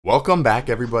Welcome back,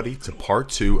 everybody, to part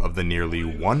 2 of the nearly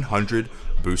 100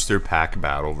 booster pack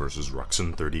battle versus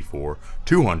Ruxin34,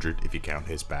 200 if you count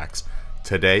his packs.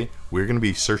 Today, we're going to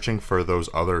be searching for those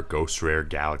other Ghost Rare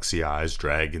Galaxy Eyes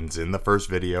dragons. In the first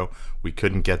video, we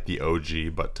couldn't get the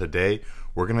OG, but today,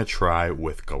 we're going to try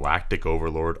with Galactic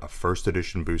Overlord, a first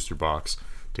edition booster box,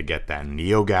 to get that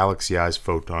Neo Galaxy Eyes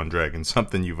Photon Dragon,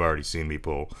 something you've already seen me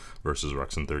pull versus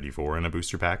Ruxin34 in a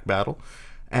booster pack battle,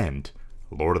 and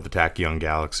Lord of the Tachyon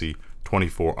Galaxy,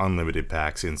 24 unlimited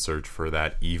packs in search for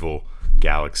that evil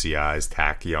Galaxy Eyes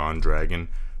Tachyon Dragon.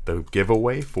 The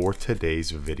giveaway for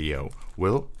today's video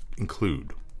will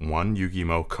include one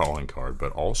Yugioh calling card,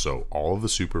 but also all of the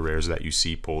super rares that you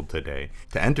see pulled today.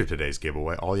 To enter today's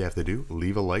giveaway, all you have to do,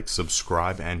 leave a like,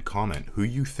 subscribe, and comment who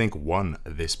you think won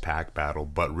this pack battle.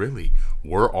 But really,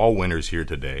 we're all winners here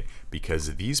today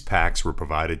because these packs were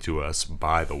provided to us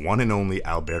by the one and only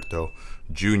Alberto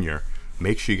Jr.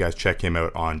 Make sure you guys check him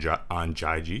out on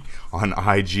IG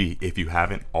if you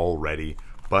haven't already.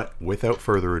 But without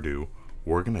further ado,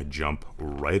 we're going to jump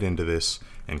right into this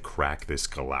and crack this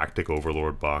Galactic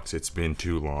Overlord box. It's been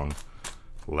too long.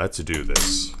 Let's do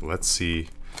this. Let's see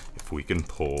if we can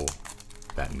pull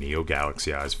that Neo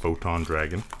Galaxy Eyes Photon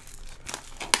Dragon.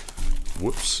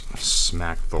 Whoops,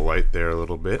 smacked the light there a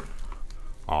little bit.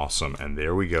 Awesome, and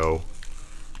there we go.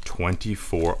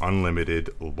 24 unlimited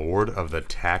Lord of the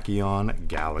Tachyon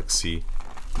Galaxy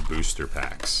booster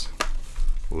packs.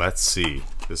 Let's see.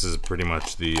 This is pretty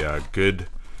much the good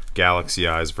Galaxy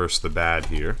Eyes versus the bad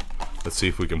here. Let's see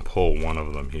if we can pull one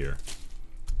of them here.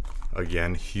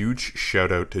 Again, huge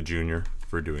shout out to Junior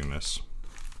for doing this.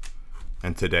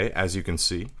 And today, as you can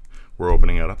see, we're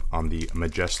opening it up on the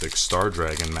Majestic Star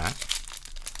Dragon mat.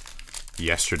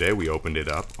 Yesterday, we opened it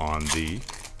up on the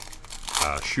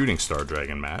Shooting Star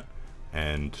Dragon mat,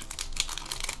 and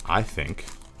I think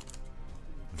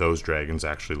those dragons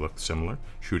actually look similar.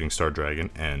 Shooting Star Dragon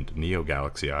and Neo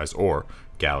Galaxy Eyes, or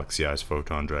Galaxy Eyes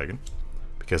Photon Dragon,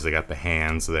 because they got the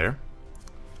hands there.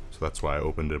 So that's why I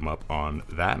opened them up on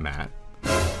that mat.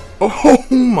 Oh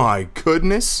my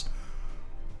goodness!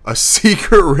 A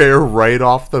secret rare right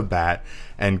off the bat,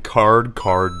 and card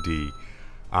D.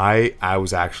 I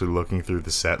was actually looking through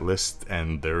the set list,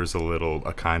 and there's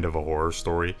a kind of a horror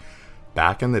story.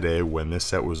 Back in the day when this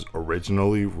set was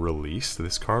originally released,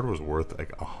 this card was worth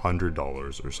like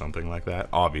 $100 or something like that.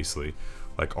 Obviously,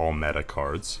 like all meta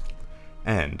cards.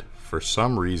 And for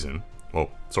some reason,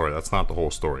 well, sorry, that's not the whole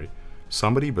story.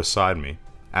 Somebody beside me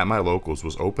at my locals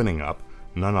was opening up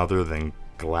none other than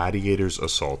Gladiator's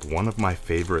Assault, one of my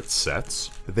favorite sets.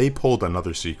 They pulled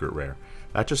another secret rare.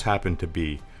 That just happened to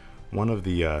be one of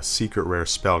the secret rare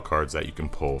spell cards that you can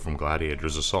pull from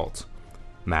Gladiator's Assault,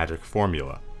 Magic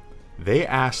Formula. They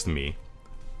asked me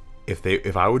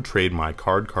if I would trade my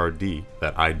card D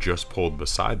that I just pulled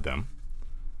beside them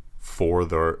for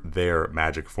their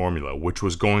Magic Formula, which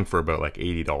was going for about like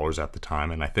 $80 at the time,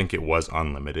 and I think it was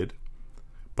unlimited.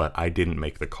 But I didn't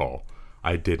make the call.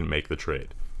 I didn't make the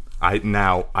trade. I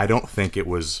don't think it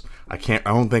was. I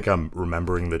don't think I'm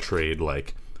remembering the trade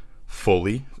like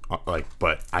fully.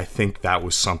 But I think that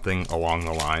was something along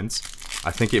the lines.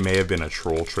 I think it may have been a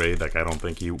troll trade. Like, I don't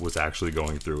think he was actually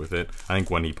going through with it. I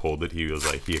think when he pulled it, he was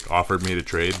like, he offered me the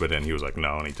trade, but then he was like,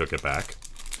 no, and he took it back.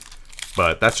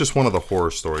 But that's just one of the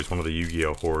horror stories, one of the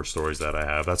Yu-Gi-Oh horror stories that I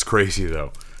have. That's crazy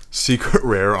though. Secret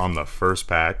rare on the first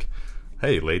pack.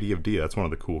 Hey, Lady of D, that's one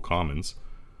of the cool commons.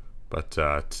 But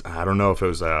I don't know if it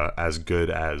was as good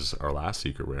as our last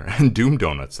secret rare. And Doom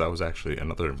Donuts, that was actually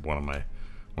another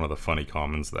one of the funny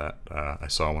commons that I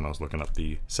saw when I was looking up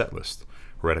the set list.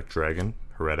 Heretic Dragon.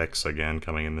 Heretics, again,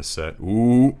 coming in this set.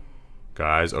 Ooh!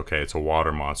 Guys, okay, it's a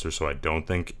water monster, so I don't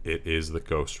think it is the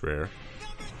Ghost Rare.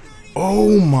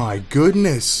 Oh my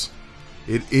goodness!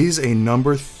 It is a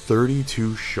number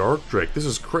 32 Shark Drake. This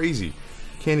is crazy.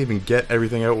 Can't even get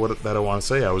everything out that I want to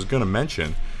say. I was going to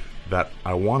mention that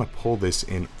I want to pull this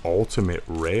in Ultimate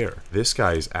Rare. This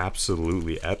guy is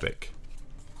absolutely epic.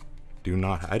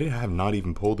 I have not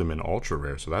even pulled him in Ultra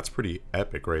Rare, so that's pretty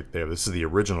epic right there. This is the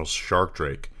original Shark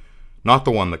Drake, not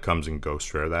the one that comes in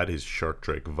Ghost Rare. That is Shark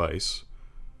Drake Vice.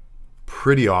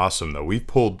 Pretty awesome though. We've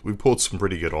pulled some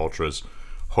pretty good Ultras.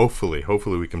 Hopefully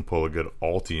we can pull a good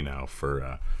Ulti now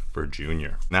for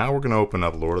Junior. Now we're gonna open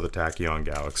up Lord of the Tachyon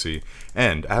Galaxy,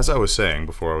 and as I was saying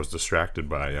before, I was distracted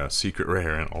by Secret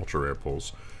Rare and Ultra Rare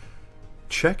pulls.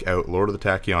 Check out Lord of the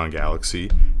Tachyon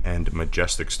Galaxy and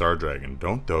Majestic Star Dragon.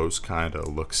 Don't those kind of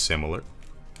look similar?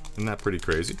 Isn't that pretty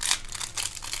crazy?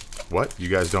 What? You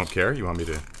guys don't care? You want me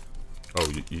to... Oh,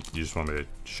 you just want me to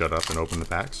shut up and open the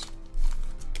packs?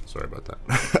 Sorry about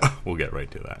that. We'll get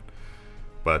right to that.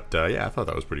 But yeah, I thought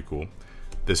that was pretty cool.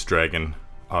 This dragon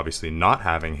obviously not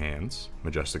having hands,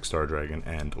 Majestic Star Dragon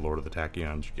and Lord of the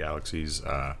Tachyon Galaxies,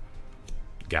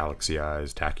 Galaxy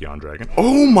Eyes, Tachyon Dragon.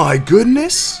 Oh my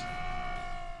goodness!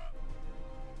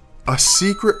 A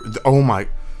secret, oh my,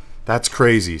 that's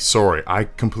crazy. Sorry, I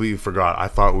completely forgot. I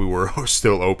thought we were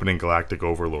still opening Galactic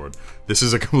Overlord. This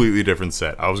is a completely different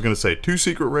set. I was going to say 2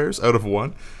 secret rares out of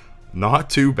 1. Not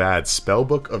too bad.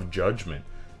 Spellbook of Judgment.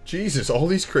 Jesus, all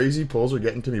these crazy pulls are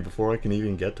getting to me before I can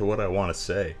even get to what I want to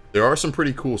say. There are some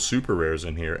pretty cool super rares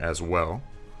in here as well.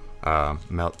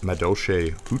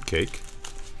 Madolche Hootcake.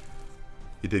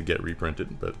 It did get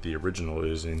reprinted, but the original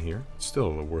is in here. It's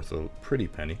still worth a pretty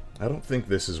penny. I don't think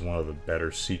this is one of the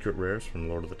better secret rares from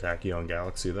Lord of the Tachyon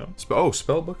Galaxy, though. Oh,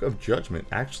 Spellbook of Judgment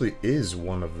actually is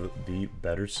one of the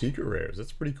better secret rares.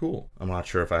 That's pretty cool. I'm not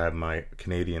sure if I have my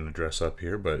Canadian address up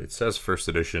here, but it says first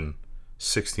edition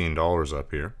 $16 up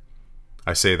here.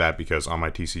 I say that because on my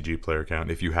TCG player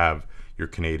account, if you have your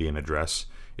Canadian address,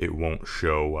 it won't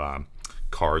show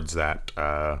cards that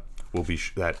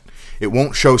it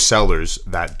won't show sellers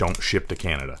that don't ship to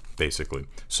Canada, basically.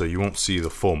 So you won't see the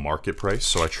full market price.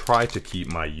 So I try to keep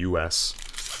my US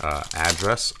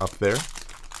address up there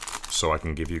so I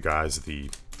can give you guys the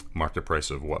market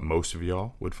price of what most of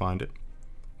y'all would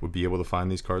be able to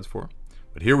find these cards for.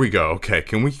 But here we go. Okay,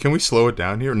 can we slow it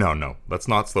down here? No, let's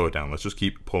not slow it down. Let's just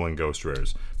keep pulling ghost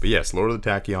rares. But yes, Lord of the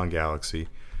Tachyon Galaxy.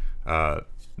 I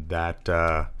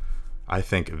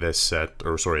think this set,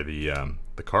 or sorry,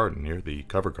 the card in here, the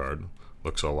cover card,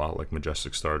 looks a lot like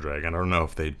Majestic Star Dragon. I don't know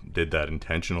if they did that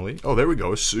intentionally. Oh, there we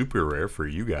go. A super rare for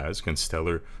you guys,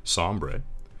 Constellar Sombre.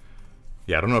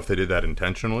 Yeah, I don't know if they did that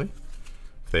intentionally.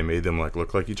 If they made them like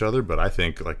look like each other, but I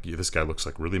think like this guy looks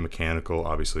like really mechanical.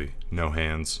 Obviously, no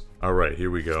hands. All right, here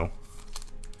we go.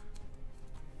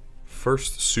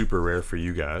 First super rare for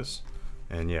you guys.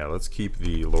 And yeah, let's keep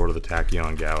the Lord of the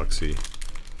Tachyon Galaxy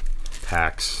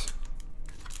packs,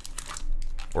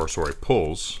 or sorry,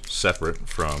 pulls separate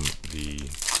from the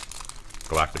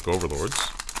Galactic Overlords.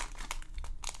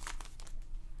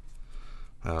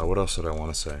 What else did I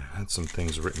want to say? I had some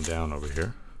things written down over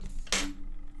here.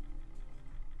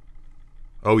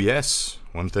 Oh yes,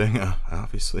 one thing I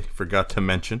obviously forgot to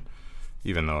mention,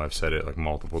 even though I've said it like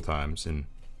multiple times in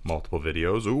multiple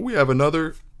videos. Ooh, we have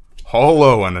another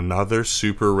holo and another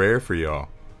super rare for y'all.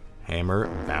 Hammer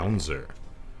Bouncer.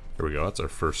 Here we go, that's our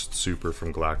first super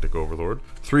from Galactic Overlord.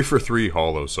 3 for 3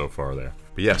 holo so far there.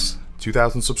 But yes,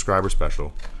 2,000 subscriber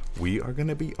special. We are going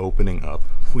to be opening up,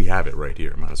 we have it right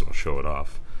here, might as well show it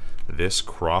off, this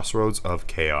Crossroads of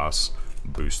Chaos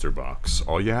booster box.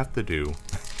 All you have to do,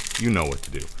 you know what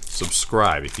to do.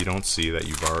 Subscribe. If you don't see that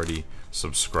you've already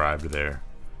subscribed there,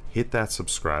 hit that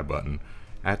subscribe button.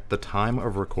 At the time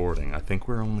of recording, I think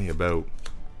we're only about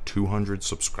 200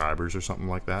 subscribers or something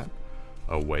like that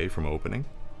away from opening.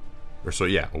 Or so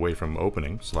yeah, away from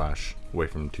opening / away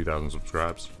from 2,000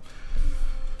 subscribes.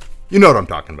 You know what I'm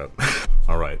talking about.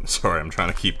 All right, sorry, I'm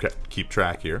trying to keep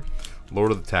track here.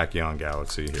 Lord of the Tachyon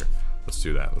Galaxy here. Let's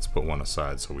do that. Let's put one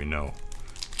aside so we know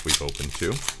we've opened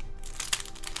 2.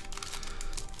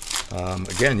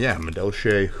 Again, yeah,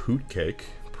 Madolche Hootcake.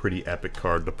 Pretty epic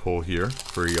card to pull here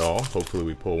for y'all. Hopefully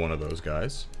we pull one of those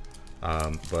guys.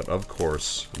 But of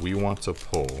course, we want to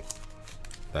pull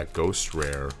that ghost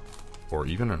rare, or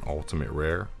even an ultimate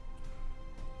rare,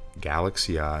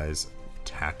 Galaxy Eyes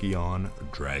Tachyon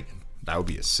Dragon. That would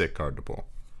be a sick card to pull.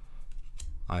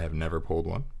 I have never pulled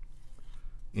one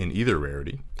in either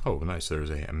rarity. Oh, nice. There's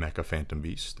a Mecha Phantom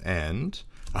Beast and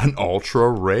an ultra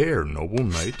rare Noble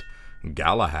Knight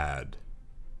Galahad.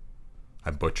 I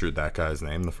butchered that guy's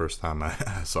name the first time I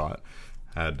saw it.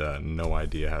 Had no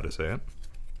idea how to say it.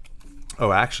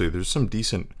 Oh, actually, there's some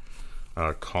decent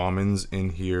commons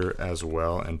in here as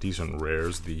well, and decent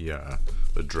rares. The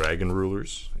Dragon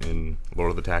Rulers in Lord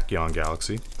of the Tachyon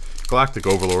Galaxy. Galactic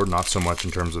Overlord, not so much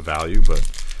in terms of value, but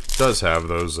does have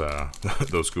those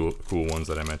those cool ones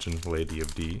that I mentioned, Lady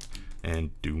of D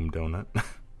and Doom Donut.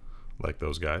 Like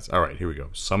those guys. All right, here we go.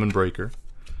 Summon Breaker,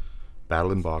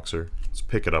 Battling Boxer. Let's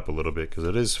pick it up a little bit because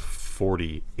it is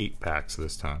 48 packs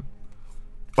this time.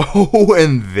 Oh,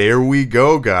 and there we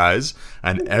go, guys.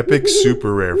 An epic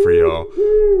super rare for y'all.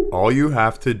 All you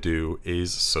have to do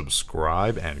is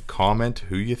subscribe and comment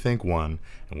who you think won.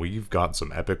 And we've got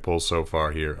some epic pulls so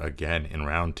far here, again, in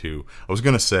round 2. I was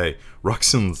going to say,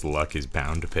 Ruxin's luck is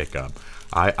bound to pick up.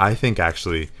 I think,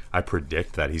 actually, I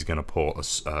predict that he's going to pull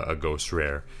a ghost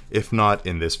rare. If not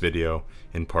in this video,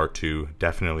 in part 2,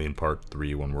 definitely in part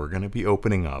 3, when we're going to be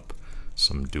opening up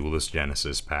some Duelist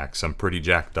Genesis packs. I'm pretty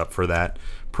jacked up for that.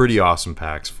 Pretty awesome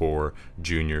packs for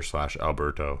Junior /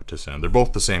 Alberto to send. They're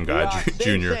both the same guy,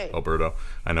 Junior Alberto.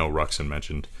 I know Ruxin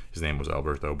mentioned his name was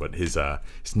Alberto, but his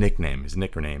nickname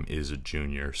is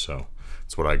Junior, so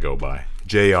that's what I go by.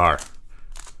 JR.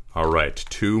 All right,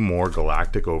 2 more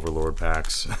Galactic Overlord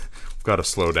packs. We've got to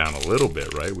slow down a little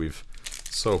bit, right? We've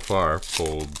so far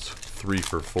pulled 3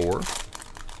 for 4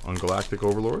 on Galactic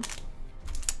Overlord,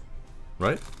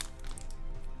 right?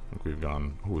 I think we've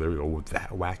gone, oh, there we go, with that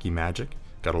wacky magic.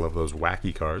 Gotta love those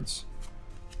wacky cards.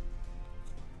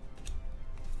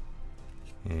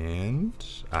 And,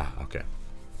 okay.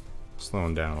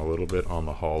 Slowing down a little bit on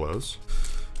the holos.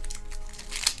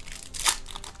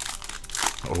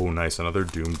 Oh, nice, another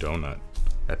Doom Donut.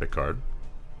 Epic card.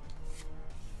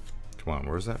 Come on,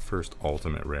 where's that first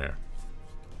ultimate rare?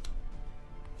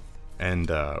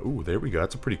 And, ooh, there we go.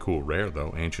 That's a pretty cool rare,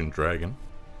 though. Ancient Dragon.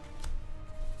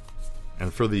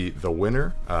 And for the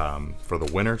winner, for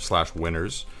the winner /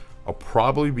 winners, I'll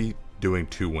probably be doing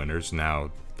 2 winners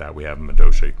now that we have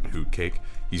Madosha Hoot Cake.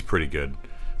 He's pretty good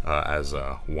as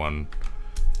one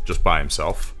just by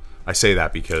himself. I say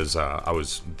that because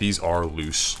these are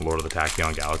loose Lord of the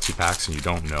Tachyon Galaxy packs, and you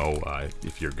don't know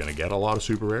if you're gonna get a lot of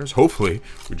super rares. Hopefully,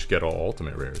 we just get all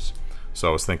ultimate rares. So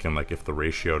I was thinking, like, if the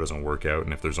ratio doesn't work out,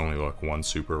 and if there's only like 1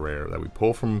 super rare that we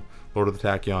pull from Lord of the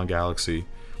Tachyon Galaxy,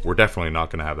 we're definitely not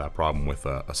gonna have that problem with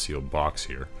a sealed box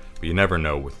here. But you never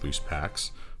know with loose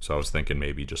packs. So I was thinking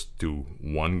maybe just do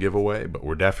 1 giveaway, but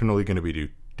we're definitely gonna be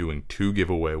doing 2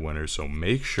 giveaway winners. So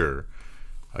make sure,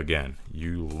 again,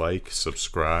 you like,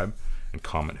 subscribe, and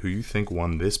comment who you think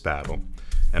won this battle,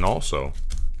 and also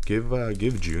give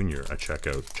Junior a check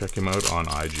out. Check him out on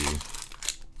IG,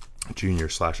 Junior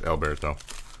 / Alberto.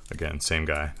 Again, same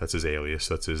guy. That's his alias.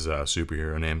 That's his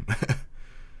superhero name.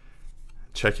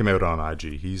 Check him out on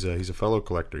IG. He's a fellow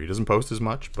collector. He doesn't post as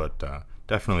much, but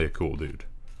definitely a cool dude.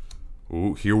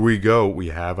 Ooh, here we go. We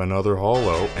have another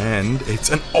holo, and it's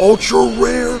an ultra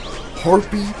rare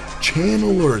Harpy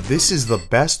Channeler. This is the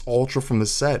best ultra from the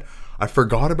set. I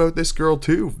forgot about this girl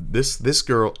too. This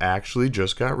girl actually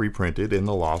just got reprinted in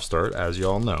the Lost Art, as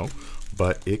y'all know,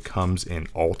 but it comes in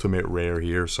ultimate rare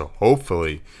here. So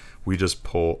hopefully we just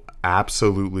pull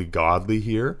absolutely godly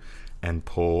here and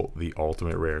pull the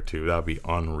ultimate rare too. That'd be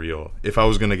unreal. If I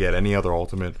was gonna get any other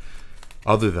ultimate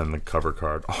other than the cover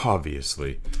card,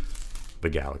 obviously the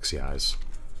Galaxy Eyes,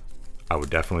 I would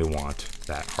definitely want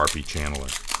that Harpy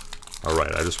Channeler.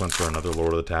 Alright, I just went for another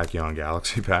Lord of the Tachyon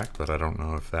Galaxy pack, but I don't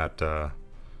know if that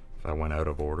if I went out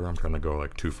of order. I'm trying to go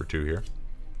like 2 for 2 here.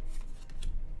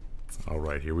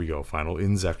 Alright, here we go. Final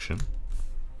Inzection.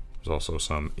 There's also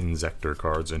some Inzector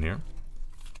cards in here.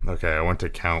 Okay, I went to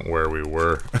count where we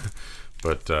were,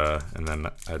 but and then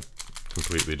I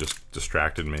completely just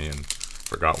distracted me and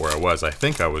forgot where I was. I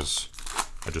think I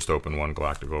just opened 1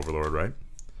 Galactic Overlord, right?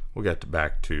 We'll get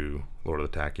back to Lord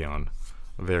of the Tachyon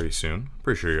very soon.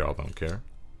 Pretty sure y'all don't care.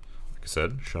 Like I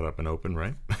said, shut up and open,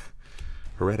 right?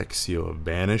 Heretic Seal of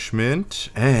Banishment,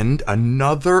 and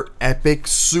another epic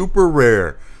super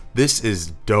rare. This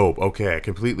is dope. Okay, I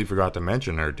completely forgot to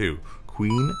mention her too.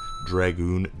 Queen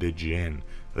Dragoon de Jin.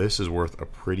 This is worth a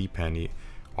pretty penny.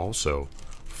 Also,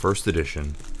 first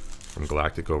edition from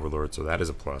Galactic Overlord, so that is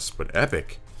a plus. But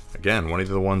epic, again, one of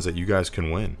the ones that you guys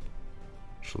can win.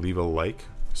 Just leave a like,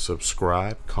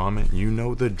 subscribe, comment. You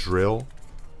know the drill.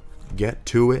 Get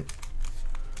to it.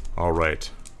 All right,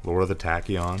 Lord of the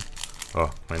Tachyon.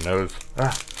 Oh, my nose.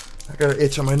 I got an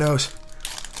itch on my nose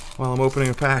while I'm opening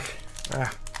a pack.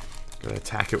 Gotta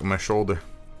attack it with my shoulder.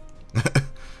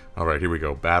 All right, here we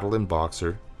go. Battle and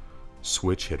Boxer,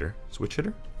 Switch Hitter. Switch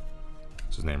Hitter?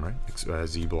 That's his name, right?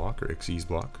 Z Block or Xyz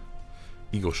Block.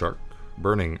 Eagle Shark,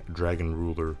 Burning Dragon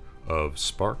Ruler of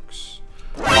Sparks,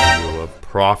 Rule of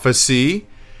Prophecy.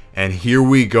 And here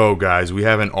we go, guys. We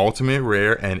have an ultimate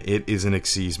rare, and it is an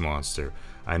Xyz monster.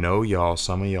 I know y'all,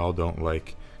 some of y'all don't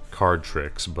like card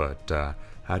tricks, but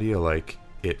how do you like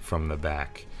it from the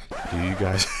back? Do you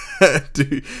guys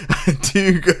do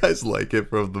you guys like it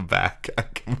from the back?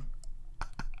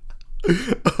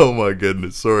 Oh my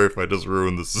goodness, sorry if I just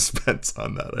ruined the suspense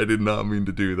on that. I did not mean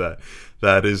to do that.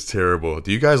 That is terrible.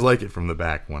 Do you guys like it from the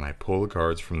back when I pull the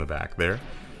cards from the back there?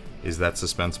 Is that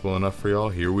suspenseful enough for y'all?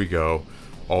 Here we go.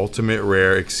 Ultimate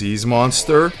rare Xyz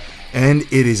monster, and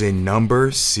it is a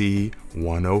number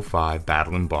C105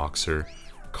 Battle and Boxer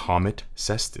Comet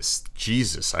Cestus.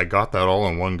 Jesus, I got that all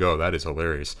in one go. That is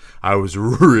hilarious. I was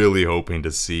really hoping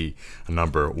to see a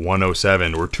number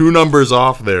 107. We're 2 numbers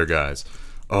off there, guys.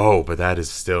 Oh, but that is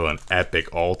still an epic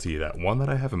ulti. That one that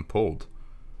I haven't pulled.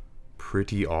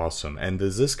 Pretty awesome. And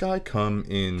does this guy come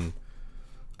in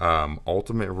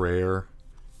ultimate rare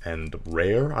And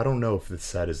rare, I don't know if this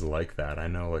set is like that. I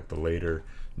know like the later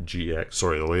GX,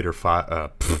 sorry, the later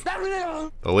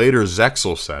the later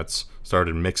Zexal sets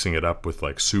started mixing it up with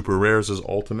like super rares as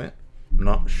ultimate.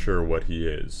 Not sure what he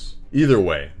is. Either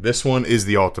way, this one is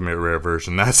the ultimate rare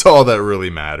version. That's all that really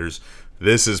matters.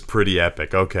 This is pretty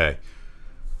epic. Okay.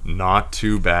 Not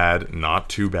too bad. Not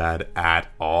too bad at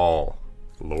all.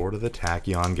 Lord of the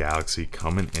Tachyon Galaxy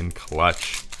coming in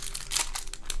clutch.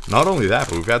 Not only that,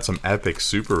 but we've got some epic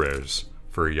super rares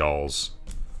for y'all's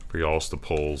to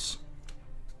pulls.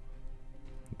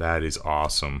 That is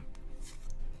awesome.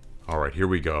 Alright, here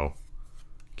we go.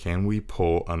 Can we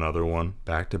pull another one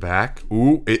back to back?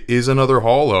 Ooh, it is another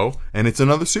holo, and it's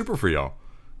another super for y'all.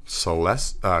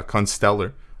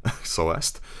 Constellar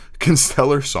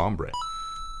Sombre.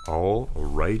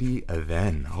 Alrighty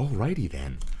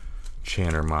then.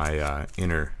 Channel my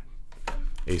inner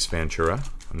Ace Ventura.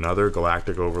 Another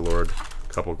Galactic Overlord. A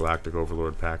couple Galactic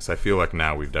Overlord packs. I feel like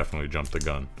now we've definitely jumped the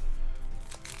gun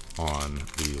on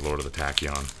the Lord of the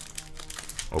Tachyon.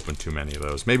 Opened too many of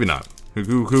those. Maybe not.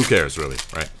 Who cares, really,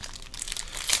 right?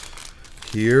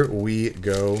 Here we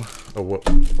go. Oh, whoa.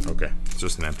 Okay, it's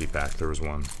just an empty pack. There was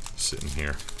one sitting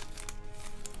here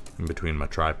in between my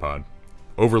tripod.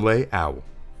 Overlay Owl.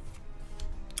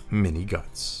 Mini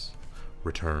Guts.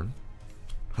 Return.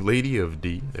 Lady of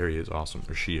D. There he is. Awesome.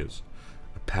 Or she is.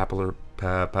 A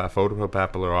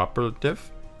photopapillary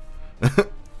operative.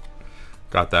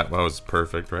 Got that. That was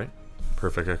perfect, right?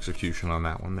 Perfect execution on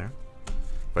that one there.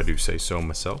 If I do say so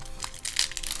myself.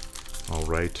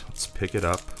 Alright, let's pick it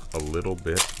up a little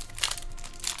bit.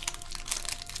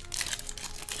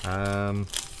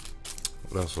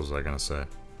 What else was I gonna say? I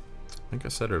think I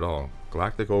said it all.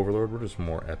 Galactic Overlord, what are some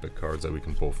more epic cards that we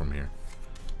can pull from here?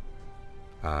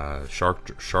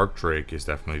 Shark Drake is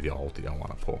definitely the ulti I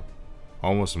want to pull.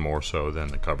 Almost more so than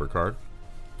the cover card.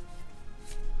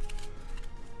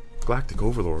 Galactic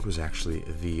Overlord was actually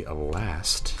the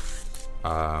last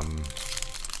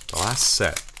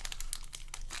set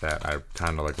that I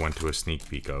kind of like went to a sneak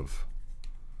peek of.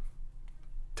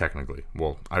 Technically,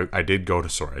 well, I did go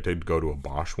to a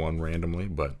Bosch one randomly,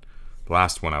 but the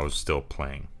last one I was still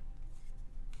playing.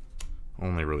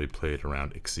 Only really played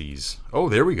around Xyz. Oh,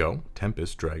 there we go.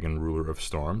 Tempest, Dragon, Ruler of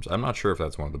Storms. I'm not sure if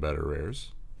that's one of the better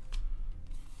rares.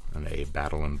 And a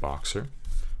Battle and Boxer.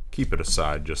 Keep it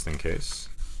aside just in case.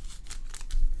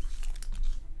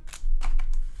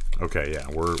 Okay, yeah,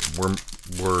 we're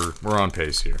on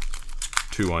pace here.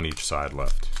 2 on each side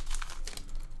left.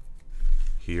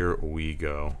 Here we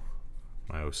go.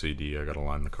 My OCD, I gotta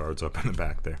line the cards up in the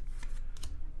back there.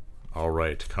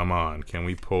 Alright, come on. Can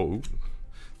we pull... Ooh,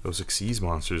 those Xyz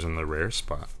monsters in the rare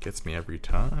spot. Gets me every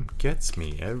time. Gets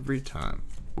me every time.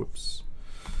 Whoops.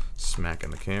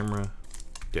 Smacking the camera.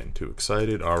 Getting too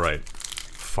excited. Alright.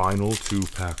 Final 2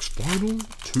 packs. Final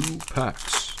 2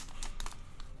 packs.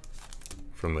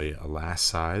 From the last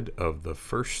side of the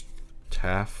first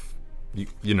half.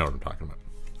 You know what I'm talking about.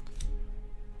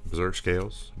 Berserk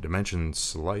Scales. Dimension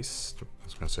Slice. I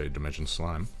was going to say Dimension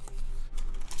Slime.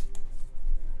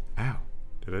 Ow.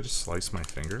 Did I just slice my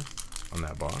finger on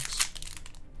that box?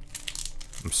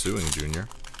 I'm suing Junior.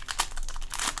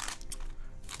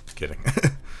 Kidding.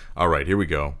 Alright, here we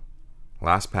go.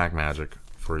 Last pack magic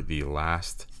for the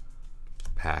last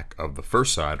pack of the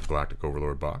first side of Galactic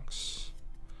Overlord box.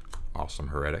 Awesome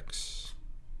Heretics.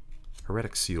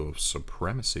 Heretic Seal of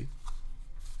Supremacy.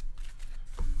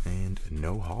 And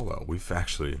no holo. We've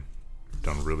actually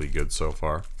done really good so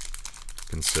far,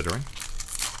 considering.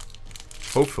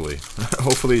 Hopefully,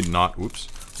 hopefully not, oops,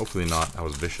 hopefully not, that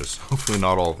was vicious. Hopefully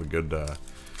not all the good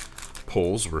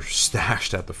pulls were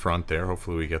stashed at the front there.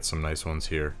 Hopefully we get some nice ones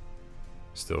here.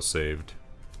 Still saved.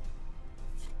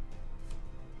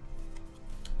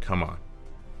 Come on.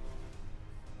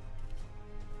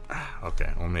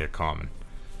 Okay, only a common.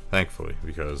 Thankfully,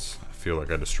 because I feel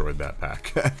like I destroyed that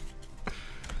pack.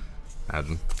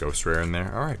 Imagine, ghost rare in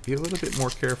there. Alright, be a little bit more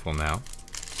careful now.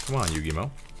 Come on, Yugioh.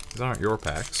 These aren't your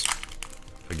packs.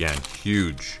 Again,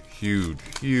 huge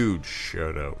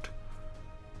shout out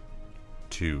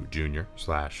to Junior /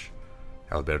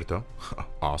 Alberto.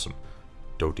 Awesome.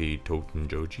 Doti Toten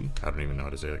Joji. I don't even know how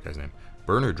to say that guy's name.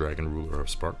 Burner Dragon, Ruler of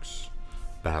Sparks.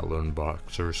 Battle and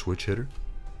Boxer, Switch Hitter.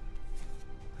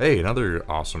 Hey, another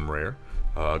awesome rare.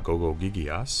 Gogo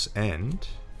Gigias and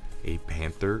a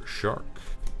Panther Shark.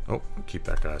 Oh, keep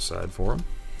that guy aside for him.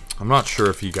 I'm not sure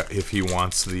if he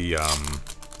wants the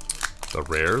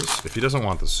rares. If he doesn't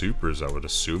want the supers, I would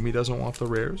assume he doesn't want the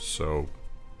rares. So,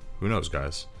 who knows,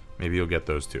 guys? Maybe he'll get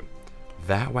those too.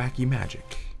 That wacky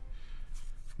magic.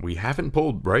 We haven't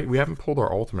pulled, right? We haven't pulled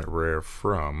our ultimate rare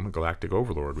from Galactic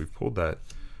Overlord. We've pulled that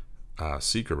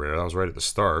secret rare. That was right at the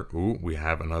start. Ooh, we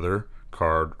have another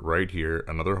card right here,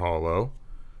 another holo,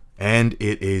 and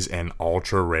it is an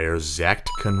ultra rare Zect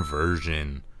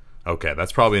conversion. Okay,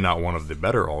 that's probably not one of the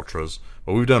better ultras,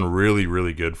 but we've done really,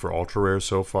 really good for ultra rares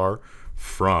so far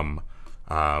from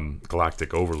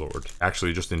Galactic Overlord.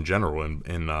 Actually, just in general,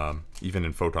 even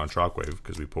in Photon Shockwave,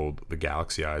 because we pulled the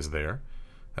Galaxy Eyes there,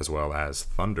 as well as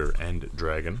Thunder and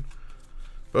Dragon.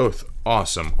 Both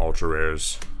awesome ultra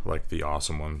rares, like the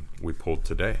awesome one we pulled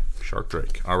today, Shark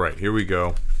Drake. All right, here we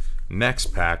go. Next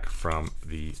pack from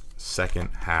the second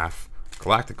half,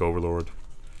 Galactic Overlord.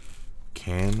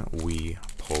 Can we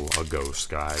pull a ghost,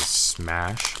 guys?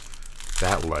 Smash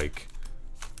that like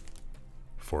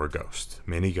for a ghost.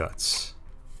 Mini Guts.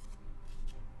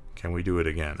 Can we do it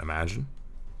again? Imagine.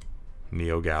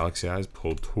 Neo Galaxy Eyes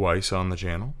pulled twice on the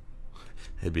channel.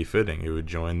 It'd be fitting. It would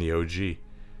join the OG.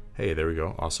 Hey, there we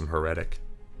go. Awesome Heretic.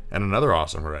 And another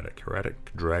awesome Heretic.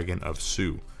 Heretic Dragon of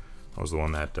Su. That was the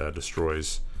one that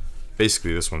destroys...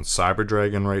 Basically, this one's Cyber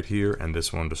Dragon right here, and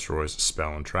this one destroys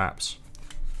Spell and Traps.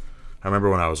 I remember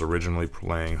when I was originally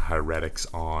playing Heretics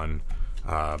on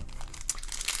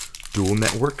Dual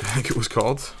Network, I think it was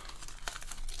called.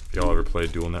 If y'all ever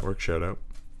played Dual Network, shout out.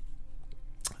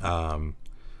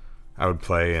 I would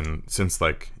play, and since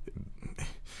like...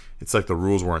 It's like the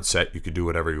rules weren't set, you could do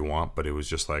whatever you want, but it was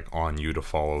just like on you to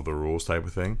follow the rules type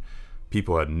of thing.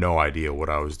 People had no idea what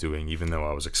I was doing, even though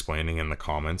I was explaining in the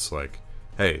comments like,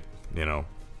 hey, you know,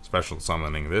 special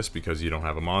summoning this because you don't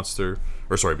have a monster,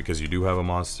 or sorry, because you do have a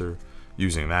monster,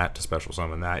 using that to special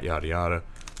summon that, yada yada.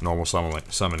 Normal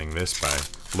summoning this by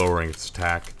lowering its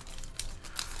attack.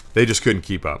 They just couldn't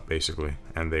keep up, basically,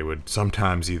 and they would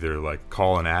sometimes either like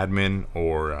call an admin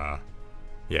or,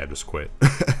 yeah, just quit.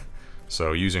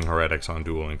 So using Heretics on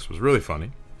Duel Links was really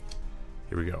funny.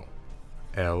 Here we go.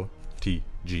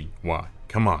 LTGY.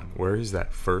 Come on, where is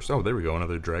that first? Oh, there we go,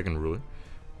 another Dragon Ruler.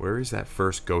 Where is that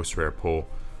first Ghost Rare pull?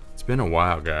 It's been a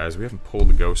while, guys. We haven't pulled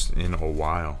a Ghost in a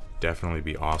while. Definitely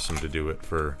be awesome to do it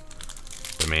for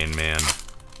the main man,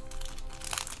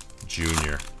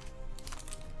 Junior.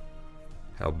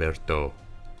 Alberto.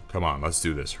 Come on, let's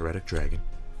do this. Heretic Dragon.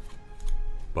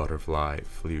 Butterfly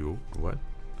Flew. What?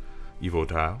 Evo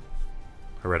Tile.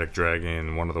 Heretic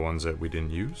Dragon, one of the ones that we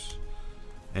didn't use.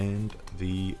 And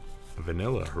the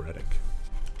Vanilla Heretic.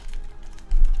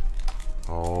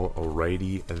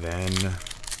 Alrighty then.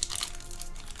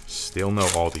 Still no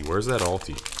ulti. Where's that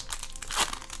ulti?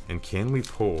 And can we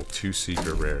pull 2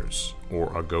 secret rares?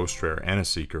 Or a ghost rare and a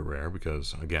secret rare?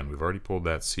 Because, again, we've already pulled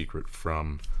that secret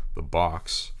from the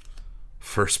box.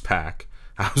 First pack.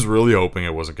 I was really hoping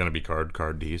it wasn't going to be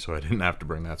card D, so I didn't have to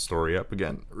bring that story up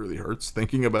again. It really hurts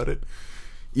thinking about it.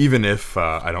 Even if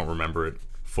I don't remember it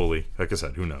fully. Like I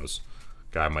said, who knows?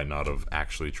 Guy might not have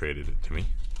actually traded it to me.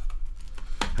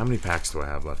 How many packs do I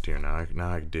have left here now? Now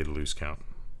I did lose count.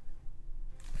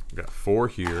 We got 4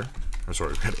 here. Or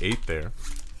sorry, we got 8 there.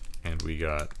 And we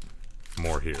got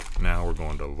more here. Now we're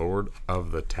going to Lord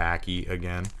of the Tacky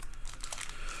again.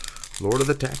 Lord of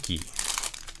the Tacky.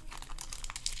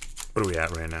 What are we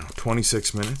at right now?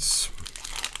 26 minutes.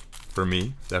 For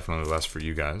me, definitely less for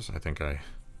you guys. I think I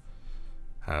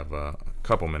have a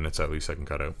couple minutes at least I can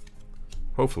cut out.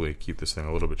 Hopefully keep this thing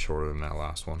a little bit shorter than that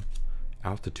last one.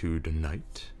 Altitude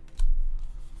Night.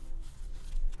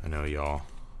 I know y'all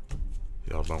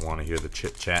don't want to hear the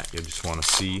chit chat. You just want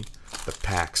to see the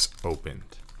packs opened.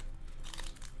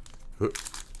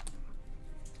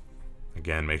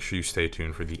 Again, make sure you stay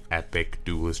tuned for the epic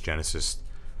Duelist Genesis,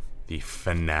 the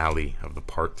finale of the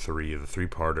part 3 of the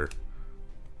 3-parter.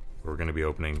 We're going to be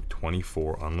opening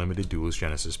 24 unlimited Duelist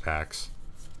Genesis packs.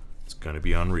 It's going to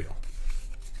be unreal.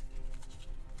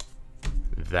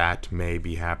 That may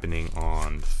be happening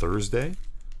on Thursday.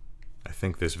 I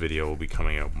think this video will be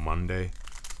coming out Monday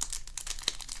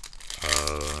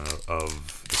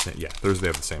Thursday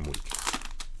of the same week.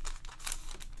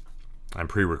 I'm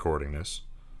pre-recording this,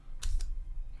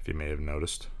 if you may have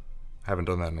noticed. I haven't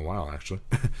done that in a while, actually.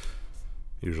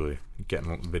 Usually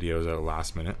getting videos out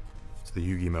last minute. It's the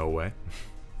Yugioh way.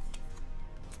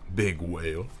 Big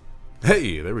whale.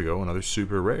 Hey, there we go. Another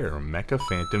super rare. Mecha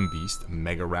Phantom Beast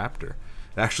Mega Raptor.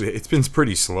 Actually, it's been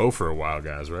pretty slow for a while,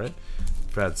 guys, right?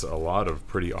 We've had a lot of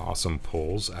pretty awesome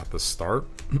pulls at the start.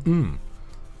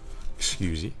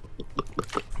 Excuse me.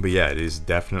 But yeah, it is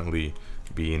definitely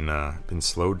been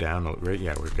slowed down. Right?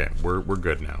 Yeah, we're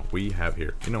good now. We have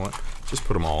here. You know what? Just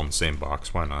put them all in the same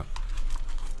box. Why not?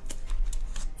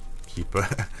 Keep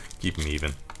them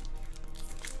even.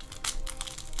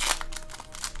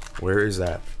 Where is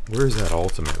that? Where is that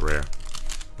ultimate rare?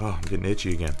 Oh, I'm getting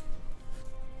itchy again.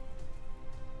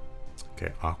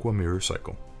 Okay, Aqua Mirror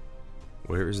Cycle.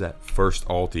 Where is that first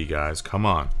ulti, guys? Come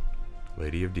on.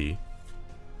 Lady of D.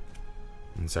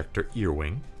 Insector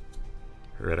Earwing.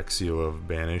 Heretic Seal of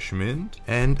Banishment.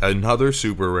 And another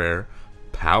super rare,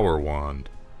 Power Wand.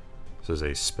 This is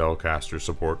a spellcaster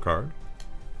support card.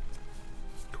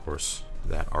 Of course,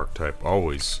 that archetype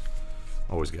always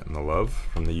getting the love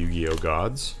from the Yu-Gi-Oh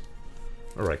gods.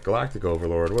 Alright, Galactic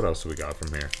Overlord. What else do we got from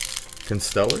here?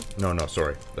 Constellar? No,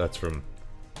 sorry. That's from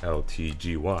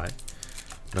LTGY.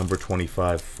 Number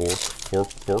 25, Focus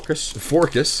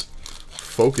Force.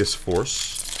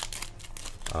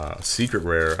 Secret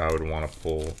rare I would want to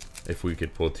pull, if we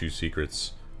could pull 2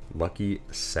 secrets. Lucky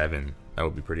 7. That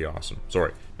would be pretty awesome.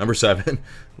 Sorry, number 7,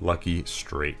 Lucky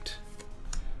Straight.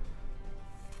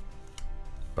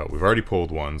 But we've already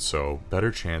pulled one, so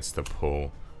better chance to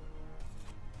pull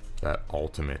that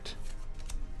ultimate.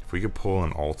 If we could pull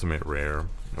an ultimate rare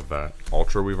of that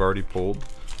ultra we've already pulled,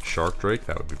 Shark Drake,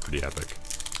 that would be pretty epic.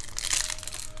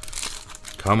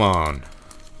 Come on,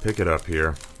 pick it up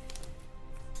here.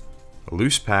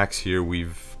 Loose packs here,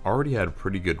 we've already had a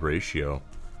pretty good ratio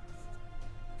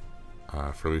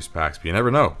for loose packs, but you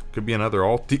never know. Could be another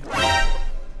ulti.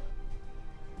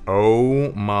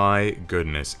 Oh my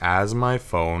goodness, as my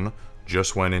phone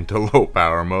just went into low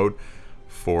power mode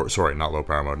sorry, not low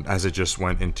power mode, as it just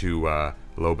went into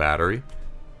low battery,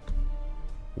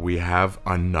 we have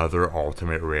another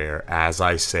ultimate rare, as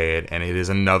I say it, and it is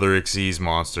another Xyz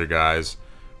monster, guys.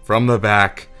 From the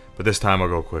back, but this time I'll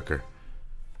go quicker.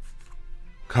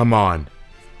 Come on.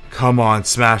 Come on,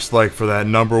 smash like for that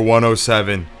number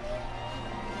 107.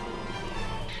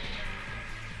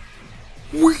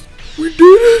 We did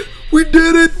it! We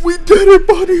did it! We did it,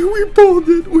 buddy! We pulled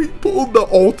it! We pulled the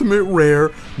ultimate rare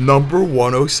number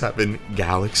 107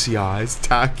 Galaxy Eyes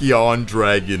Tachyon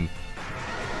Dragon.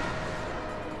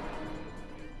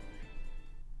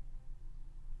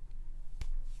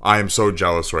 I am so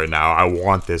jealous right now. I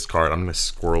want this card. I'm going to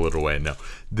squirrel it away now.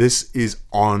 This is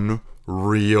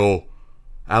unreal.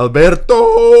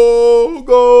 Alberto,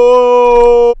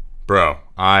 go! Bro,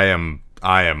 I am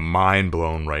mind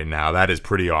blown right now. That is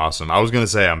pretty awesome. I was going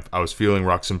to say I was feeling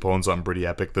Ruxin pulling something pretty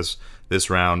epic this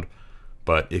round,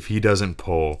 but if he doesn't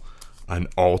pull an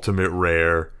ultimate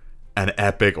rare, an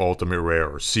epic ultimate rare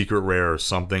or secret rare or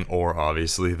something, or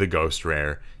obviously the ghost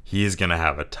rare, he is going to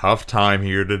have a tough time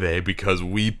here today because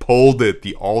we pulled it.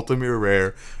 The ultimate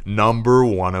rare, number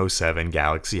 107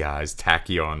 Galaxy Eyes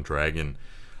Tachyon Dragon.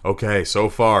 Okay, so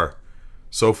far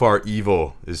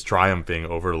evil is triumphing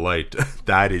over light.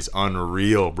 That is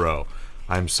unreal, bro.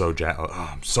 I'm so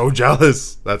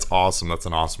jealous. That's awesome. That's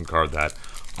an awesome card that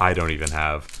I don't even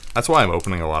have. That's why I'm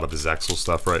opening a lot of the Zexal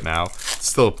stuff right now. It's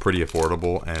still pretty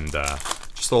affordable, and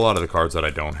just a lot of the cards that I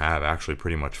don't have actually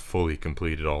pretty much fully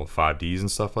completed all 5Ds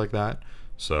and stuff like that.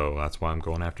 So that's why I'm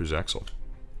going after Zexal.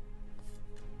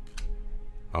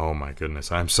 Oh my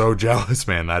goodness, I'm so jealous,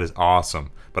 man. That is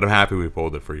awesome. But I'm happy we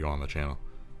pulled it for you on the channel.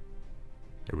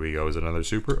 Here we go. Is it another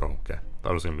super? Oh, okay. Thought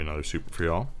it was going to be another super for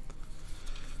y'all.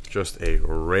 Just a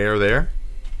rare there.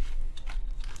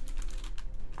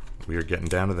 We are getting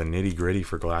down to the nitty gritty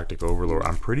for Galactic Overlord.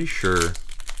 I'm pretty sure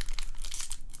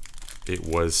it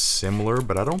was similar,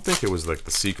 but I don't think it was like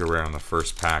the secret rare in the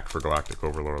first pack for Galactic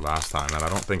Overlord last time, and I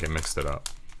don't think it mixed it up.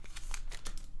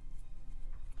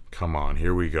 Come on,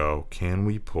 here we go. Can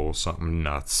we pull something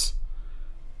nuts?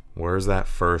 Where's that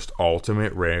first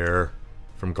ultimate rare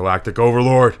from Galactic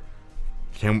Overlord?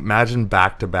 Can imagine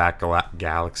back-to-back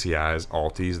Galaxy Eyes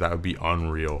ultis. That would be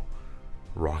unreal.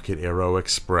 Rocket Arrow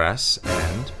Express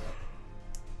and...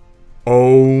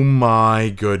 oh my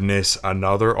goodness,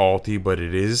 another ulti, but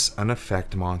it is an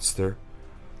effect monster.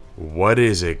 What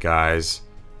is it, guys?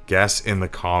 Guess in the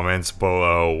comments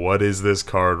below. What is this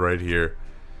card right here?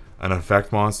 An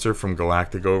effect monster from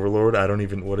Galactic Overlord? I don't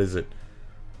even... what is it?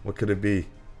 What could it be?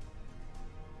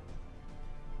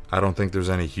 I don't think there's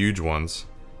any huge ones.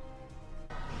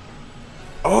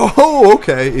 Oh,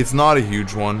 okay. It's not a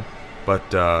huge one, but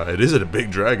it is a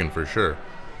big dragon for sure.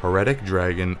 Heretic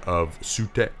Dragon of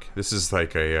Sutek. This is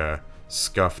like a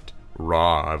scuffed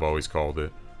raw, I've always called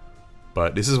it.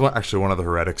 But this is actually one of the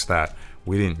heretics that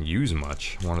we didn't use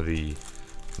much. One of the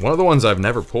ones I've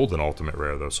never pulled an ultimate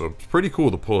rare though, so it's pretty cool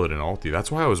to pull it in ulti.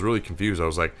 That's why I was really confused. I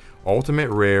was like, ultimate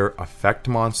rare effect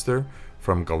monster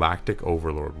from Galactic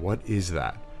Overlord. What is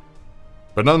that?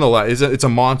 But nonetheless, it's a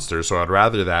monster, so I'd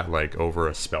rather that like over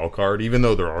a spell card, even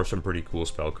though there are some pretty cool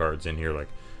spell cards in here, like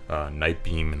Night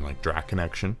Beam and like Drak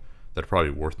Connection, that are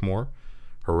probably worth more.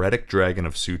 Heretic Dragon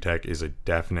of Sutek is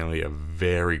definitely a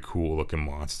very cool looking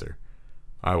monster.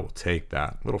 I will take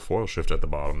that. Little foil shift at the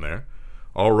bottom there.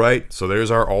 Alright, so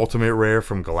there's our ultimate rare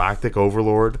from Galactic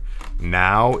Overlord.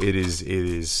 Now it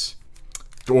is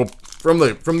well, from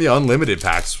the unlimited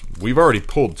packs, we've already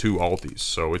pulled 2 alties,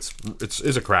 so it's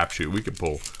a crapshoot. We could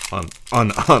pull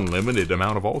unlimited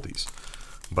amount of alties,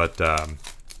 but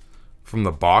from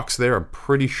the box there, I'm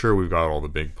pretty sure we've got all the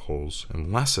big pulls,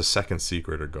 unless a second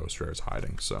secret or ghost rare is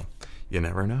hiding. So you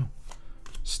never know.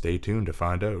 Stay tuned to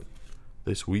find out.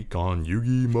 This week on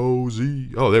Yu-Gi-Oh!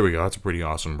 Z. Oh, there we go. That's a pretty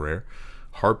awesome rare.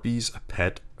 Harpy's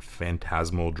Pet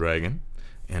Phantasmal Dragon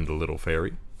and a Little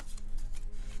Fairy.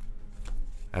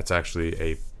 That's actually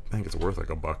I think it's worth like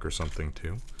 $1 or something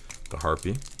too. The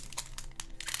Harpy.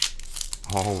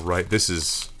 All right, this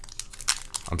is.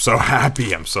 I'm so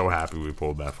happy. I'm so happy we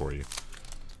pulled that for you.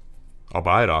 I'll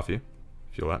buy it off you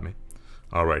if you let me.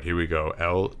 All right, here we go.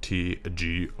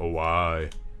 LTGOY.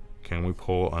 Can we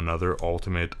pull another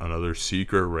ultimate, another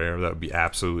secret rare? That would be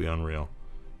absolutely unreal.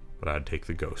 But I'd take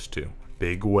the ghost too.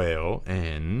 Big Whale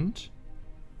and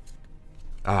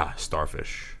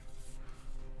Starfish.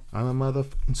 I'm a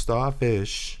motherfucking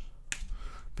starfish.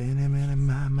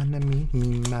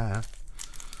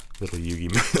 Little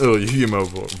Yu-Gi-Oh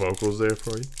vocals there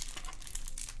for you.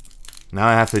 Now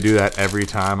I have to do that every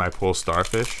time I pull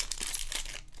Starfish.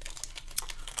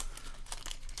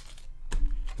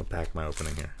 What pack am I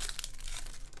opening here?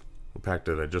 What pack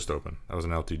did I just open? That was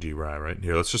an LTG right?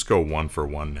 Here, let's just go 1 for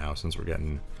 1 now since we're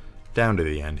getting down to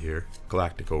the end here.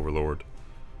 Galactic Overlord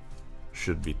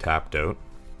should be tapped out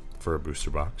for a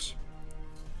booster box.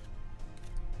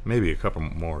 Maybe a couple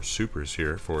more supers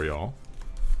here for y'all.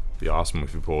 Be awesome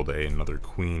if you pulled another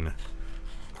Queen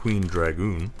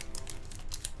Dragoon.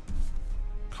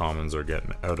 Commons are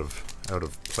getting out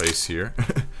of place here.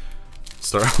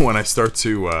 When I start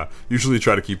to usually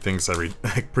try to keep things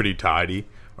pretty tidy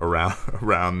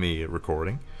around the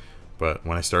recording, but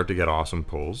when I start to get awesome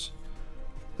pulls,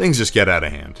 things just get out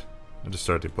of hand. I just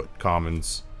start to put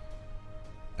commons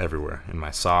everywhere, in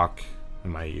my sock, in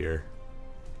my ear,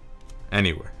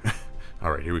 anywhere.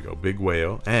 All right, here we go. Big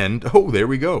Whale and oh, there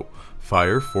we go.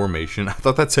 Fire Formation. I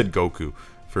thought that said Goku.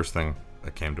 First thing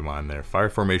that came to mind there. Fire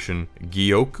Formation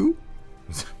Gyoku.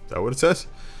 Is that what it says?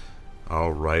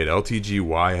 All right,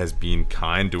 LTGY has been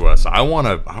kind to us. I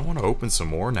wanna open some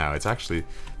more now. It's actually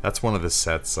that's one of the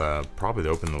sets probably to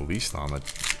open the least on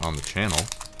the channel.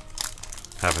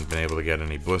 Haven't been able to get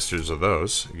any blisters of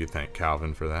those. You thank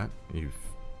Calvin for that. You've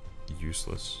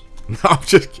useless. No, I'm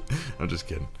just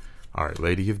kidding. All right,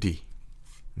 Lady of D,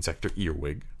 Insector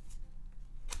Earwig,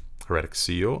 Heretic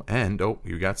Seal, and oh,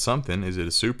 you got something. Is it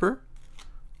a super?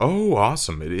 Oh,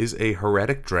 awesome! It is a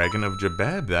Heretic Dragon of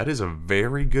Jabeb. That is a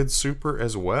very good super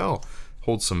as well.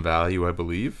 Holds some value, I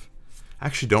believe. I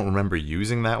actually don't remember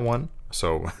using that one,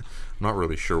 so I'm not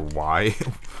really sure why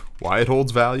it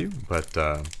holds value. But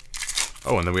oh,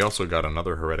 and then we also got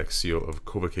another Heretic Seal of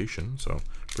Convocation, so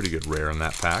pretty good rare in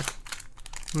that pack.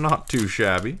 Not too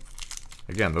shabby.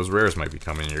 Again, those rares might be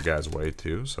coming your guys' way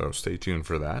too, so stay tuned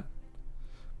for that.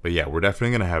 But yeah, we're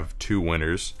definitely going to have 2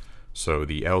 winners. So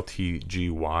the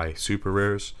LTGY Super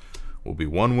Rares will be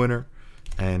 1 winner,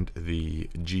 and the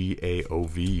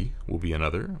GAOV will be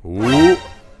another. Ooh,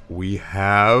 we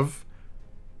have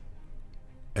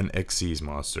an Xyz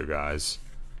monster, guys.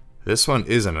 This one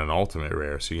isn't an ultimate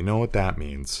rare, so you know what that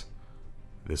means.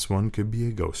 This one could be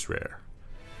a ghost rare.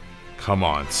 Come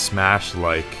on, smash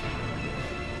like.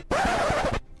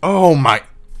 Oh my.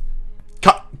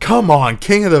 Come on,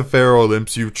 King of the Pharaoh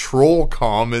Limps, you troll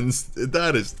commons.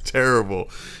 That is terrible.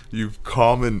 You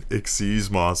common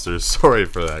Xyz monsters. Sorry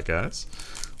for that, guys.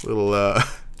 Little,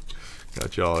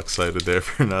 got you all excited there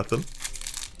for nothing.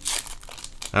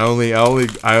 I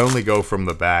only go from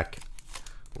the back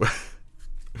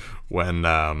when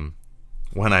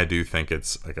I do think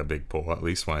it's like a big pull. At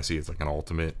least when I see it's like an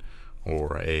ultimate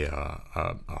or a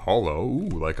holo. Ooh,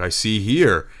 like I see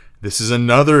here. This is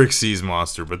another Xyz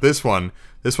monster, but this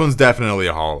one's definitely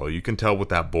a holo. You can tell with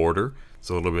that border. It's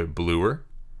a little bit bluer.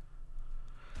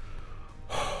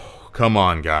 Come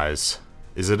on, guys.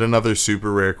 Is it another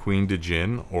super rare Queen de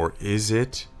Jin, or is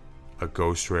it a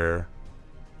ghost rare?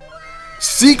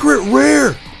 Secret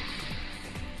rare!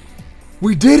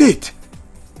 We did it!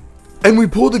 And we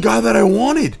pulled the guy that I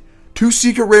wanted. 2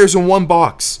 secret rares in 1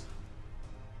 box.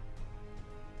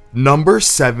 Number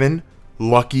 7,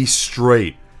 Lucky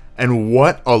Straight. And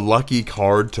what a lucky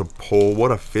card to pull. What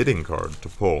a fitting card to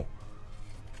pull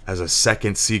as a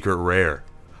second secret rare.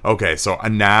 Okay, so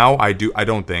now I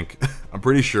don't think. I'm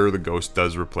pretty sure the ghost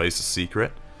does replace a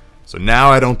secret. So now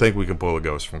I don't think we can pull a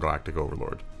ghost from Galactic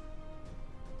Overlord.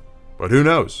 But who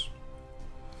knows?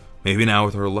 Maybe now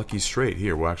with our Lucky Straight.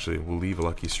 Here, we'll leave a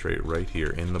Lucky Straight right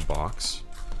here in the box.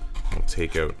 We'll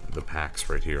take out the packs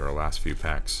right here, our last few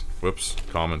packs. Whoops,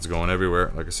 comments going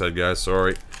everywhere. Like I said, guys,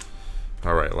 sorry.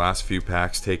 Alright, last few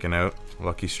packs taken out.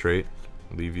 Lucky straight.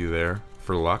 Leave you there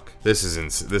for luck. This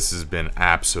has been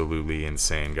absolutely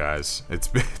insane, guys.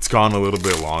 It's gone a little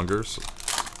bit longer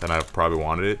than I probably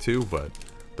wanted it to, but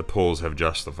the pulls have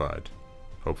justified.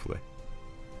 Hopefully.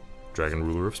 Dragon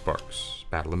Ruler of Sparks.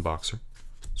 Battling Boxer.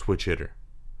 Switch Hitter.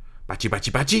 Bachi Bachi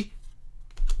Bachi!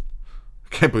 I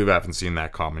can't believe I haven't seen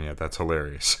that comment yet. That's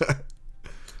hilarious.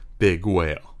 Big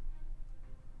Whale.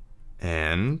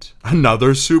 And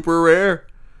another super rare.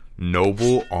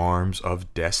 Noble Arms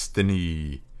of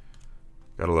Destiny.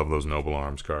 Gotta love those Noble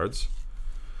Arms cards.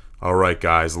 Alright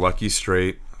guys, lucky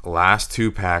straight. Last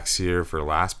two packs here for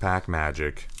last pack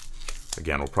magic.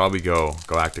 Again, we'll probably go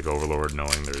Galactic Overlord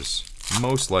knowing there's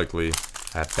most likely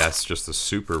at best just a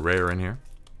super rare in here.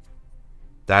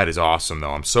 That is awesome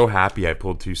though. I'm so happy I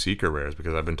pulled two secret rares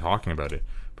because I've been talking about it.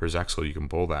 For Zexel, you can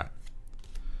pull that.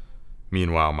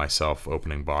 Meanwhile, myself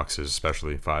opening boxes,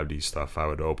 especially 5D stuff, I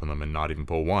would open them and not even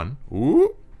pull one.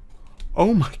 Ooh!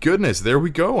 Oh my goodness, there we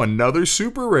go. Another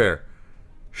super rare.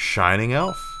 Shining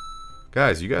Elf.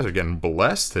 Guys, you guys are getting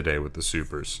blessed today with the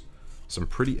supers. Some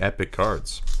pretty epic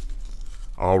cards.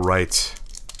 Alright.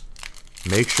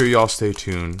 Make sure y'all stay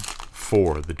tuned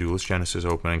for the Duelist Genesis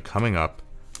opening coming up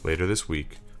later this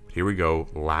week. Here we go.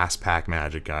 Last pack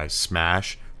magic, guys.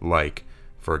 Smash like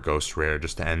for a Ghost Rare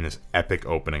just to end this epic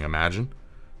opening. Imagine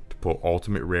to pull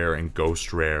Ultimate Rare and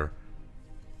Ghost Rare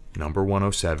number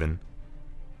 107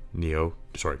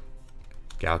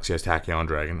 Galaxy Eyes Tachyon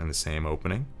Dragon in the same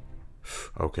opening.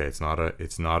 Okay, it's not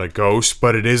a ghost,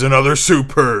 but it is another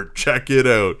super. Check it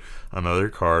out. Another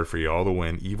card for y'all to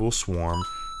win. Evil Swarm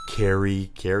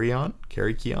Carry-Keon.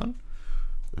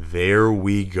 There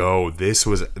we go. This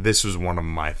was one of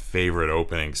my favorite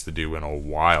openings to do in a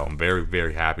while. I'm very,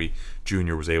 very happy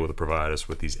Junior was able to provide us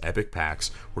with these epic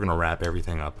packs. We're gonna wrap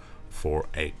everything up for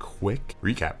a quick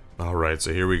recap. Alright,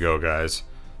 so here we go, guys.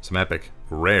 Some epic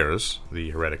rares.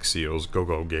 The Heretic Seals,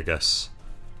 Go-Go Gigas,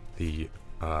 the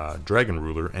Dragon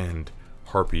Ruler, and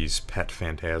Harpy's Pet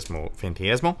Phantasmal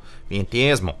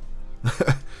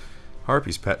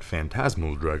Harpy's Pet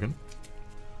Phantasmal Dragon.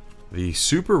 The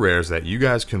super rares that you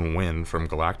guys can win from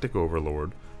Galactic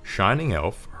Overlord, Shining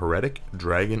Elf, Heretic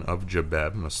Dragon of Jabeb.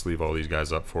 I'm going to sleeve all these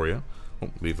guys up for you. Oh,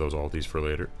 leave those alties for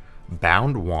later.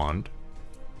 Bound Wand,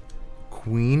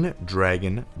 Queen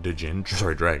Dragon Djinn,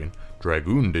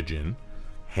 Dragoon Djinn,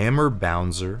 Hammer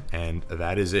Bouncer, and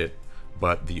that is it.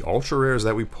 But the ultra rares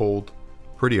that we pulled,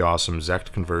 pretty awesome.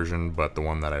 Zect conversion, but the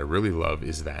one that I really love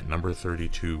is that number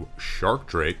 32 Shark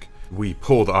Drake. We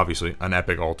pulled, obviously, an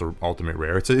epic ultimate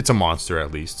rare. It's a monster,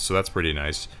 at least, so that's pretty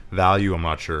nice. Value, I'm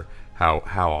not sure how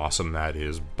awesome that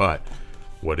is, but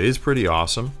what is pretty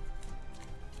awesome,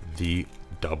 the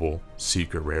double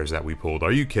secret rares that we pulled.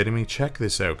 Are you kidding me? Check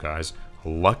this out, guys.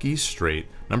 Lucky Straight,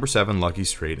 number 7 Lucky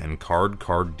Straight, and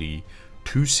Card D,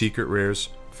 2 secret rares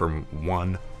from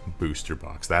 1 booster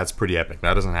box. That's pretty epic.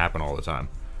 That doesn't happen all the time.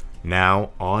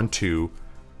 Now, on to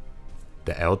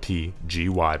the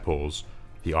LTGY pulls.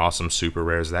 The awesome super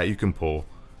rares that you can pull.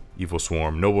 Evil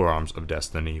Swarm, Noble Arms of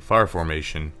Destiny, Fire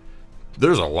Formation.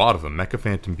 There's a lot of them. Mecha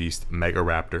Phantom Beast, Mega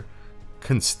Raptor,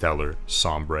 Constellar,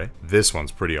 Sombre. This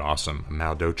one's pretty awesome.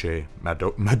 Madolche.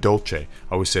 I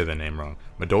always say the name wrong.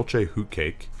 Madolche Hoot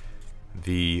Cake.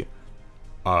 The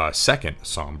second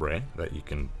Sombre that you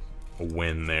can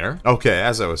win there. Okay,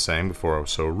 as I was saying before, I was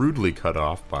so rudely cut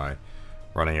off by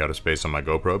running out of space on my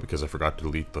GoPro because I forgot to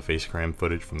delete the face cam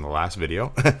footage from the last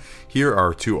video. Here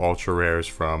are 2 ultra rares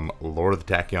from Lord of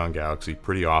the Tachyon Galaxy.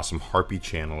 Pretty awesome. Harpy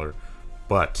Channeler,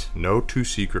 but no 2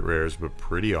 secret rares, but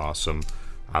pretty awesome.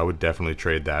 I would definitely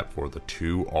trade that for the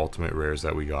 2 ultimate rares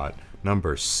that we got.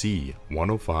 Number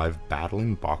C105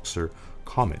 Battling Boxer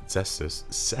Comet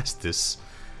Cestus.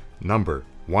 Number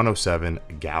 107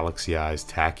 Galaxy Eyes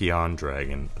Tachyon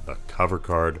Dragon. The cover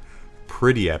card,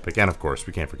 pretty epic, and of course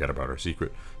we can't forget about our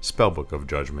secret Spellbook of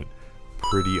Judgment.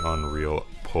 Pretty unreal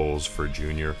pulls for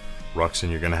Junior.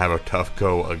 Ruxin, you're gonna have a tough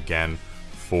go again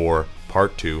for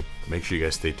part 2. Make sure you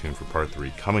guys stay tuned for part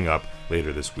 3 coming up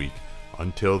later this week.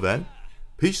 Until then,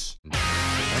 peace. Oh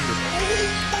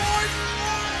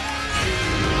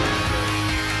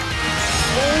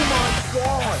my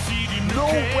god! No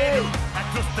way!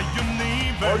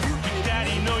 Are you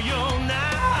kidding me?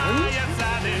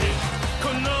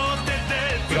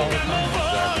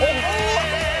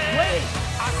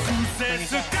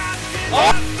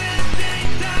 Oh, wait!